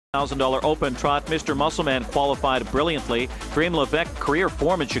$1,000 Open Trot. Mr. Muscleman qualified brilliantly. Dream Levesque, career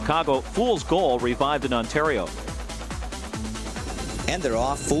form in Chicago. Fool's Goal revived in Ontario. And they're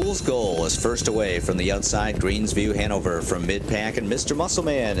off. Fool's Goal is first away from the outside. Greensview Hanover from mid-pack, and Mr.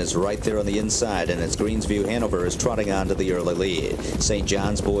 Muscleman is right there on the inside, and it's Greensview Hanover is trotting on to the early lead. St.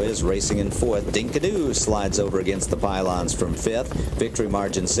 John's Boy is racing in fourth. Dinkadoo slides over against the pylons from fifth. Victory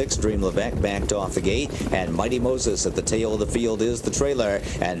margin 6. Dream Levesque backed off the gate, and Mighty Moses at the tail of the field is the trailer,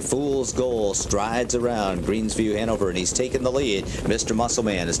 and Fool's Goal strides around Greensview Hanover, and he's taken the lead. Mr.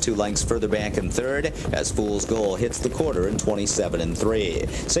 Muscleman is 2 lengths further back in third as Fool's Goal hits the quarter in 27-3.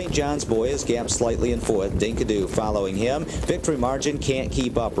 St. John's Boy is gapped slightly in fourth. Dinkadoo following him. Victory margin can't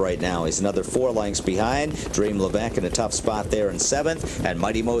keep up right now. He's another 4 lengths behind. Dream Levesque in a tough spot there in seventh, and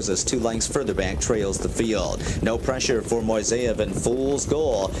Mighty Moses 2 lengths further back trails the field. No pressure for Moiseyev and Fool's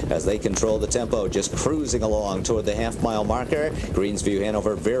Goal as they control the tempo, just cruising along toward the half-mile marker. Greensview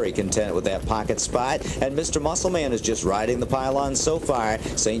Hanover very content with that pocket spot, and Mr. Muscleman is just riding the pylon so far.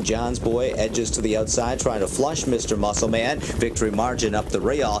 St. John's Boy edges to the outside, trying to flush Mr. Muscleman. Victory margin up the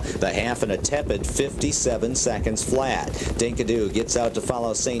rail, the half in a tepid 57 seconds flat. Dinkadoo gets out to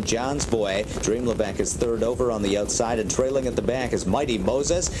follow St. John's Boy. Dream Levesque is third over on the outside, and trailing at the back is Mighty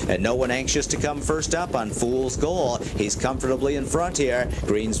Moses, and no one anxious to come first up on Fool's Goal. He's comfortably in front here.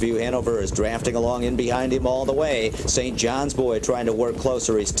 Greensview Hanover is drafting along in behind him all the way. St. John's Boy trying to work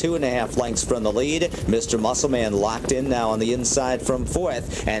closer. He's 2.5 lengths from the lead. Mr. Muscleman locked in now on the inside from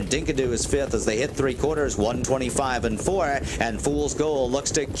fourth, and Dinkadoo is fifth as they hit 3/4, 125-4, and Fool's Goal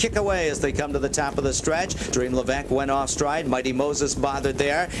looks to kick away as they come to the top of the stretch. Dream Levesque went off stride. Mighty Moses bothered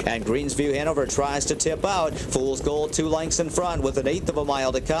there, and Greensview Hanover tries to tip out. Fool's Goal 2 lengths in front with 1/8 of a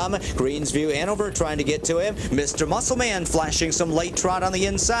mile to come. Greensview Hanover trying to get to him. Mr. Muscleman flashing some late trot on the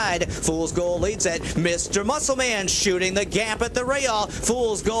inside. Fool's Goal leads it. Mr. Muscleman shooting the gap at the rail.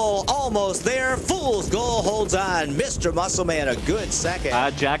 Fool's Goal almost there. Fool's Goal holds on. Mr. Muscleman a good second.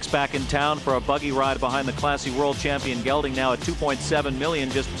 Jack's back in town for a buggy ride behind the classy world champion gelding, now at $2.7 million,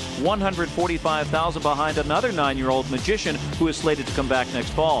 just $145,000 behind another 9-year-old Magician who is slated to come back next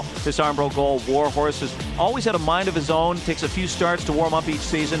fall. This Armbro Gold war horse has always had a mind of his own, takes a few starts to warm up each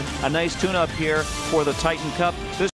season. A nice tune-up here for the Titan Cup.